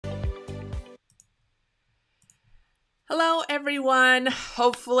Hello, everyone.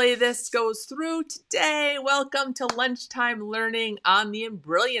 Hopefully this goes through today. Welcome to Lunchtime Learning on the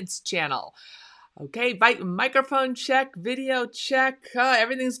Embrilliance channel. Okay, microphone check, video check.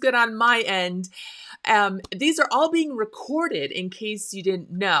 Everything's good on my end. These are all being recorded in case you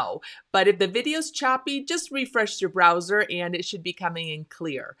didn't know. But if the video's choppy, just refresh your browser and it should be coming in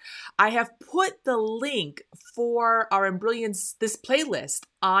clear. I have put the link for our Embrilliance, this playlist,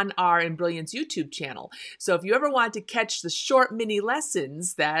 on our Embrilliance YouTube channel. So if you ever want to catch the short mini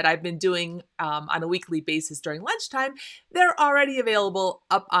lessons that I've been doing on a weekly basis during lunchtime, they're already available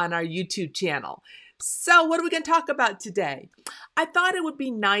up on our YouTube channel. So what are we going to talk about today? I thought it would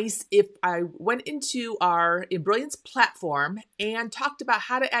be nice if I went into our Embrilliance platform and talked about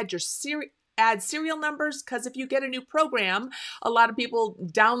how to add your serial numbers, because if you get a new program, a lot of people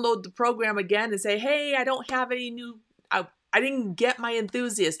download the program again and say, hey, I don't have any new, I didn't get my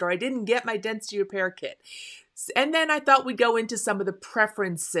enthusiast, or I didn't get my density repair kit. And then I thought we'd go into some of the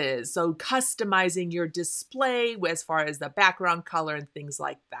preferences, so customizing your display as far as the background color and things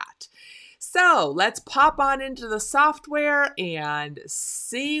like that. So let's pop on into the software and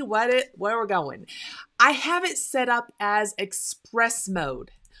see where we're going. I have it set up as express mode,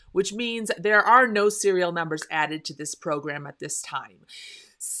 which means there are no serial numbers added to this program at this time.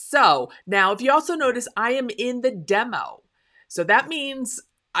 So now if you also notice, I am in the demo. So that means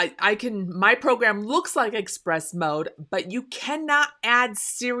my program looks like express mode, but you cannot add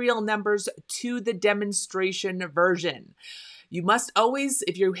serial numbers to the demonstration version. You must always,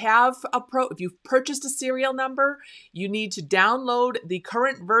 if you've purchased a serial number, you need to download the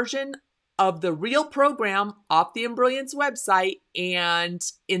current version of the real program off the Embrilliance website and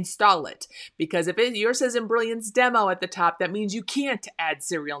install it. Because if yours says Embrilliance demo at the top, that means you can't add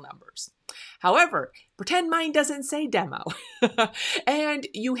serial numbers. However, pretend mine doesn't say demo. And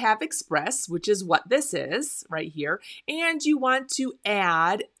you have Express, which is what this is right here, and you want to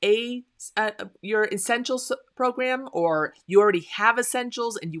add your Essentials program, or you already have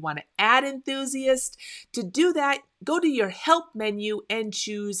Essentials and you want to add Enthusiast. To do that, go to your Help menu and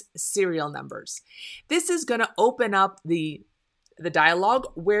choose Serial Numbers. This is going to open up the dialog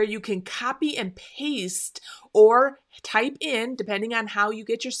where you can copy and paste or type in, depending on how you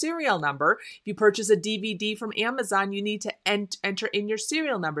get your serial number. If you purchase a DVD from Amazon, you need to enter in your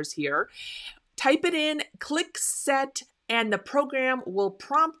serial numbers here. Type it in, click set, and the program will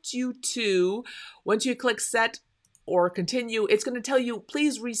prompt you to, once you click set or continue, it's going to tell you,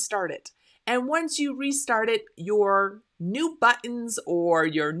 please restart it. And once you restart it, your new buttons or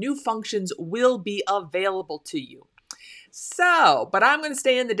your new functions will be available to you. So, but I'm going to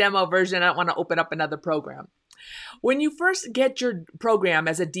stay in the demo version. I don't want to open up another program. When you first get your program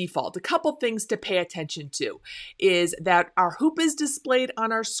as a default, a couple things to pay attention to is that our hoop is displayed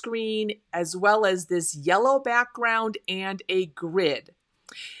on our screen, as well as this yellow background and a grid.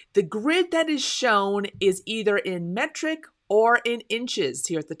 The grid that is shown is either in metric or in inches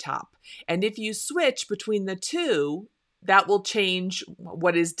here at the top. And if you switch between the two, that will change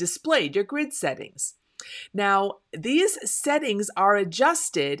what is displayed, your grid settings. Now, these settings are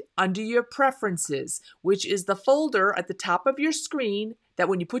adjusted under your preferences, which is the folder at the top of your screen that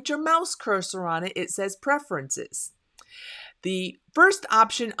when you put your mouse cursor on it, it says preferences. The first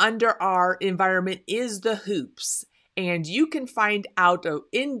option under our environment is the hoops. And you can find out an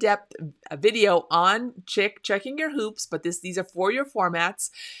in-depth video on checking your hoops, but these are for your formats.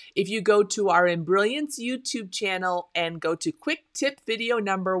 If you go to our Embrilliance YouTube channel and go to quick tip video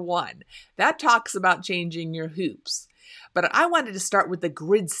number 1, that talks about changing your hoops. But I wanted to start with the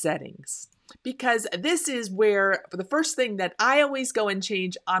grid settings, because this is where the first thing that I always go and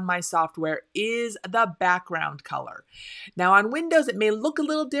change on my software is the background color. Now on Windows, it may look a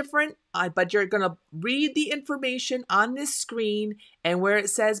little different, but you're going to read the information on this screen, and where it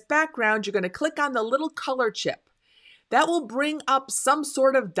says background, you're going to click on the little color chip. That will bring up some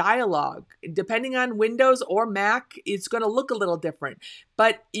sort of dialogue. Depending on Windows or Mac, it's going to look a little different.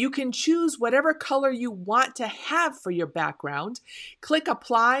 But you can choose whatever color you want to have for your background. Click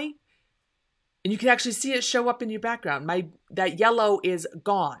apply, and you can actually see it show up in your background. That yellow is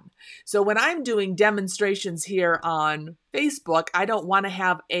gone. So when I'm doing demonstrations here on Facebook, I don't want to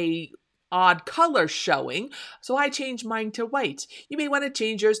have a odd color showing, so I change mine to white. You may want to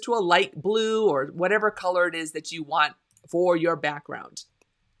change yours to a light blue or whatever color it is that you want for your background.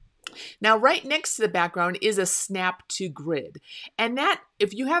 Now, right next to the background is a snap to grid. And that,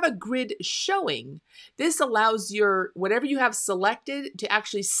 if you have a grid showing, this allows whatever you have selected to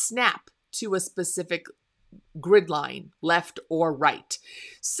actually snap to a specific grid line, left or right.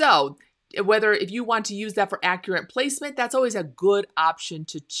 So if you want to use that for accurate placement, that's always a good option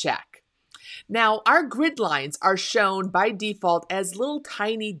to check. Now, our grid lines are shown by default as little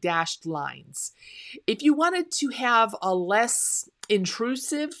tiny dashed lines. If you wanted to have a less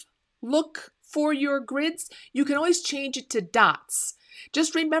intrusive look for your grids, you can always change it to dots.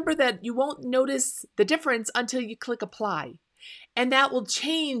 Just remember that you won't notice the difference until you click apply. And that will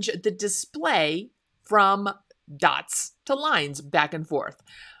change the display from dots to lines back and forth.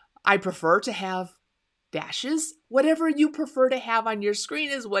 I prefer to have dashes. Whatever you prefer to have on your screen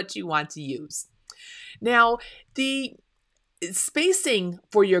is what you want to use. Now, the spacing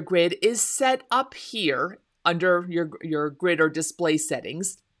for your grid is set up here under your grid or display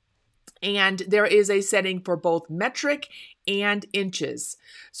settings. And there is a setting for both metric and inches.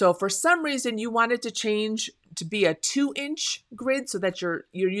 So for some reason you wanted to change to be a 2-inch grid so that you're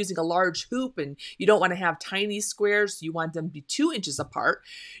using a large hoop and you don't want to have tiny squares. You want them to be 2 inches apart.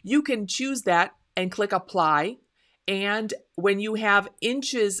 You can choose that and click apply. And when you have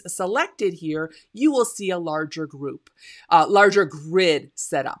inches selected here, you will see a larger grid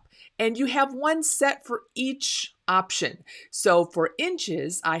set up. And you have one set for each option. So for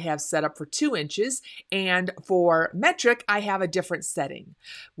inches, I have set up for 2 inches. And for metric, I have a different setting,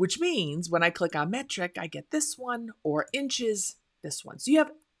 which means when I click on metric, I get this one, or inches, this one. So you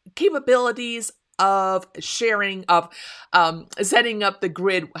have capabilities of sharing, of setting up the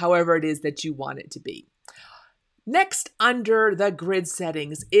grid however it is that you want it to be. Next, under the grid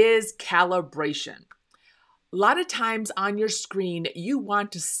settings is calibration. A lot of times on your screen, you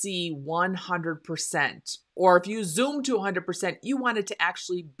want to see 100%, or if you zoom to 100%, you want it to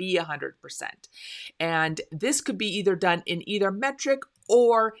actually be 100%. And this could be either done in either metric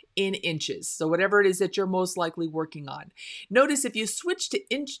or in inches. So whatever it is that you're most likely working on. Notice if you switch to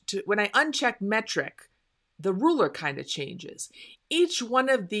inch, when I uncheck metric, the ruler kind of changes. Each one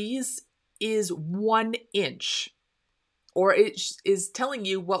of these is 1 inch, or it is telling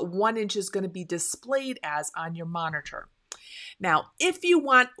you what 1 inch is going to be displayed as on your monitor. Now, if you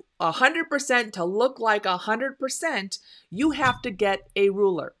want 100% to look like 100%, you have to get a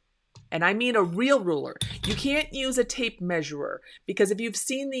ruler. And I mean a real ruler. You can't use a tape measurer, because if you've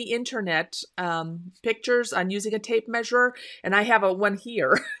seen the internet pictures on using a tape measurer, and I have one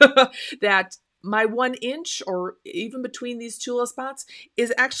here, that my 1 inch, or even between these two little spots,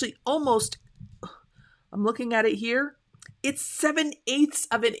 is actually almost, I'm looking at it here, it's 7/8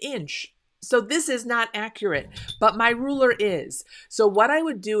 of an inch. So this is not accurate, but my ruler is. So what I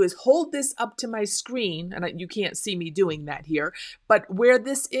would do is hold this up to my screen, and you can't see me doing that here, but where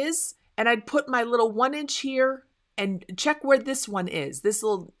this is, and I'd put my little 1 inch here and check where this one is, this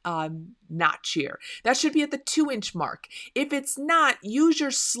little notch here. That should be at the 2 inch mark. If it's not, use your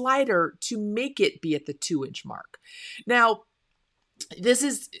slider to make it be at the 2 inch mark. Now, this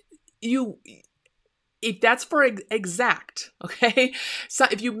is, if that's for exact, okay? So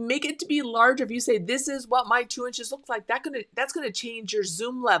if you make it to be large, if you say, this is what my 2 inches look like, that's gonna change your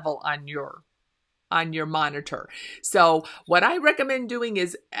zoom level on your monitor. So what I recommend doing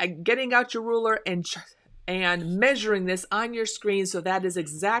is getting out your ruler and measuring this on your screen, so that is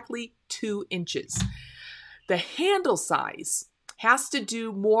exactly 2 inches. The handle size has to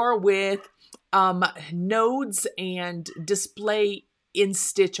do more with nodes and display in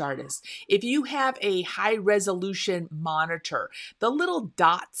Stitch Artist. If you have a high resolution monitor, the little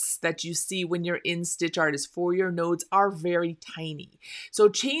dots that you see when you're in Stitch Artist for your nodes are very tiny. So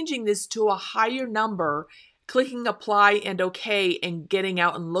changing this to a higher number, clicking apply and OK, and getting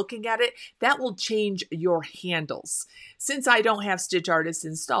out and looking at it, that will change your handles. Since I don't have Stitch Artist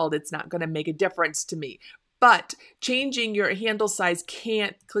installed, it's not going to make a difference to me. But changing your handle size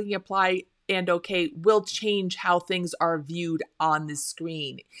clicking apply and OK will change how things are viewed on the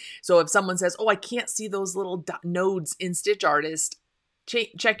screen. So if someone says, oh, I can't see those little nodes in Stitch Artist,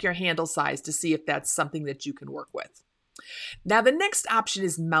 check your handle size to see if that's something that you can work with. Now, the next option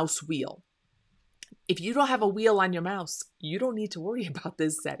is mouse wheel. If you don't have a wheel on your mouse, you don't need to worry about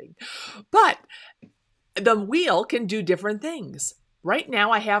this setting. But the wheel can do different things. Right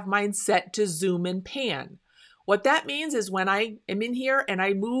now, I have mine set to zoom and pan. What that means is when I am in here and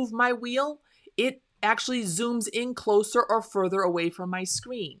I move my wheel, it actually zooms in closer or further away from my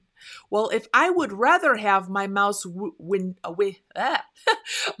screen. Well, if I would rather have my mouse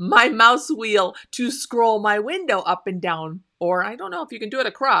my mouse wheel to scroll my window up and down, or I don't know if you can do it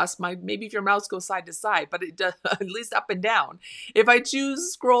across, maybe if your mouse goes side to side, but it does at least up and down. If I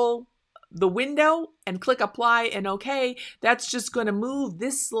choose scroll the window and click apply and OK, that's just going to move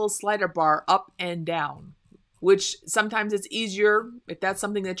this little slider bar up and down, which sometimes it's easier if that's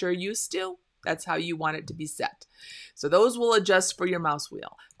something that you're used to. That's how you want it to be set. So those will adjust for your mouse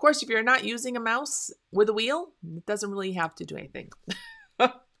wheel. Of course, if you're not using a mouse with a wheel, it doesn't really have to do anything.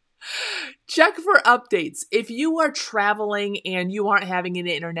 Check for updates. If you are traveling and you aren't having an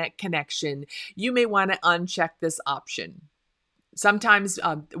internet connection, you may want to uncheck this option. Sometimes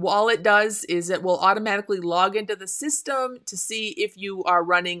all it does is it will automatically log into the system to see if you are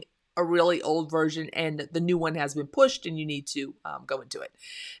running a really old version and the new one has been pushed and you need to go into it.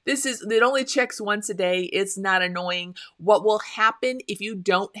 It only checks once a day. It's not annoying. What will happen if you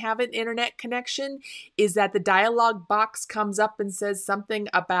don't have an internet connection is that the dialog box comes up and says something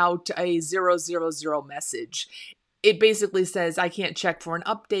about a 000 message. It basically says, I can't check for an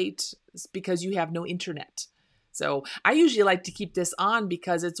update because you have no internet. So I usually like to keep this on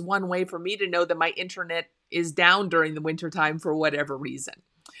because it's one way for me to know that my internet is down during the wintertime for whatever reason.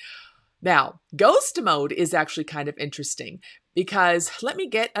 Now, ghost mode is actually kind of interesting because let me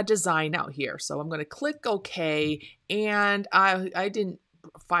get a design out here. So I'm going to click OK, and I didn't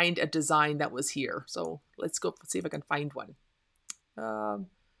find a design that was here. So let's go see if I can find one.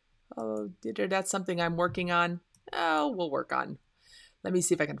 That's something I'm working on. Oh, we'll work on. Let me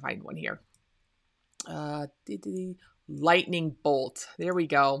see if I can find one here. Lightning bolt. There we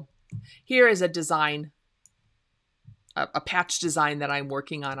go. Here is a design. A patch design that I'm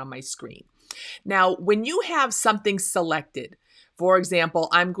working on my screen. Now, when you have something selected, for example,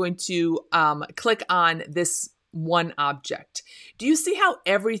 I'm going to click on this one object. Do you see how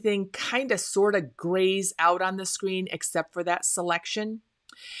everything kind of sort of grays out on the screen except for that selection?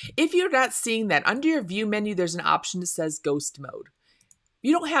 If you're not seeing that, under your view menu, there's an option that says ghost mode.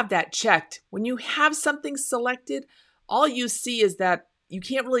 You don't have that checked. When you have something selected, all you see is that you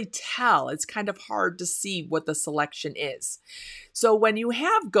can't really tell. It's kind of hard to see what the selection is. So when you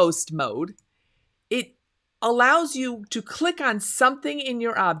have ghost mode, it allows you to click on something in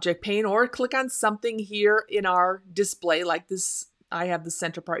your object pane or click on something here in our display like this. I have the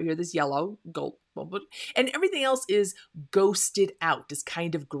center part here, this yellow, gold, and everything else is ghosted out, is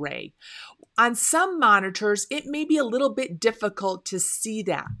kind of gray. On some monitors, it may be a little bit difficult to see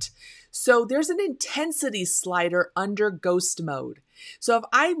that. So there's an intensity slider under ghost mode. So if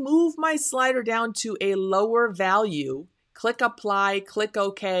I move my slider down to a lower value, click apply, click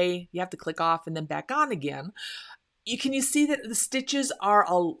OK, you have to click off and then back on again. Can you see that the stitches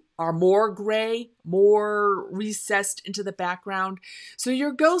are more gray, more recessed into the background? So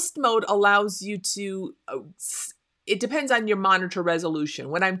your ghost mode allows you to, it depends on your monitor resolution.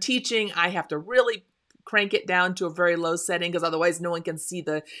 When I'm teaching, I have to really crank it down to a very low setting because otherwise no one can see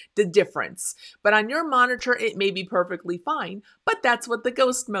the difference. But on your monitor, it may be perfectly fine, but that's what the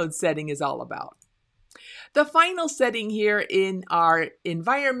ghost mode setting is all about. The final setting here in our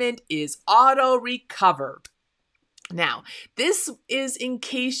environment is auto recover. Now, this is in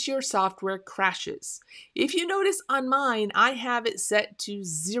case your software crashes. If you notice on mine, I have it set to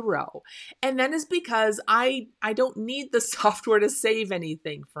 0. And that is because I don't need the software to save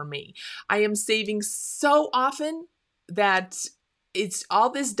anything for me. I am saving so often that all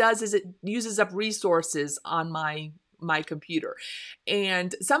this does is it uses up resources on my computer.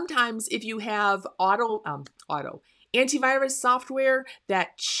 And sometimes if you have antivirus software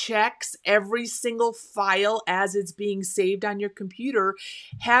that checks every single file as it's being saved on your computer,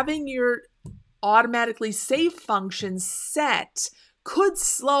 having your automatically save function set could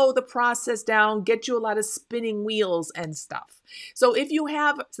slow the process down, get you a lot of spinning wheels and stuff. So if you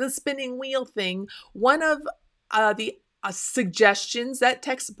have the spinning wheel thing, one of the suggestions that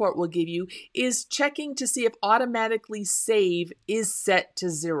tech support will give you is checking to see if automatically save is set to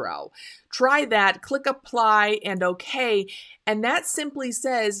 0. Try that, click apply and OK, and that simply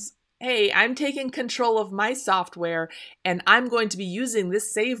says, hey, I'm taking control of my software and I'm going to be using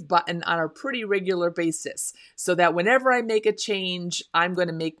this save button on a pretty regular basis so that whenever I make a change, I'm going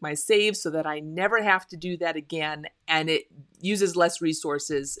to make my save so that I never have to do that again and it uses less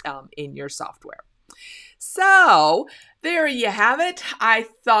resources in your software. So there you have it. I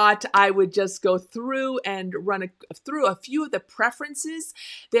thought I would just go through and run through a few of the preferences.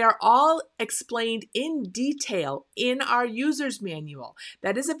 They are all explained in detail in our user's manual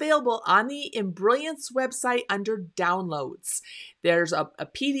that is available on the Embrilliance website under downloads. There's a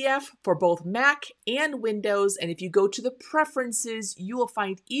PDF for both Mac and Windows, and if you go to the preferences, you will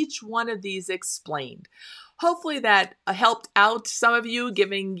find each one of these explained. Hopefully that helped out some of you,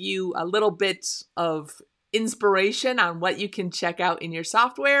 giving you a little bit of inspiration on what you can check out in your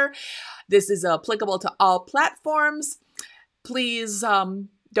software. This is applicable to all platforms. Please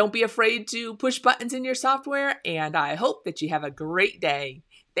don't be afraid to push buttons in your software, and I hope that you have a great day.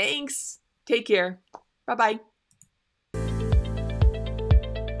 Thanks. Take care. Bye-bye.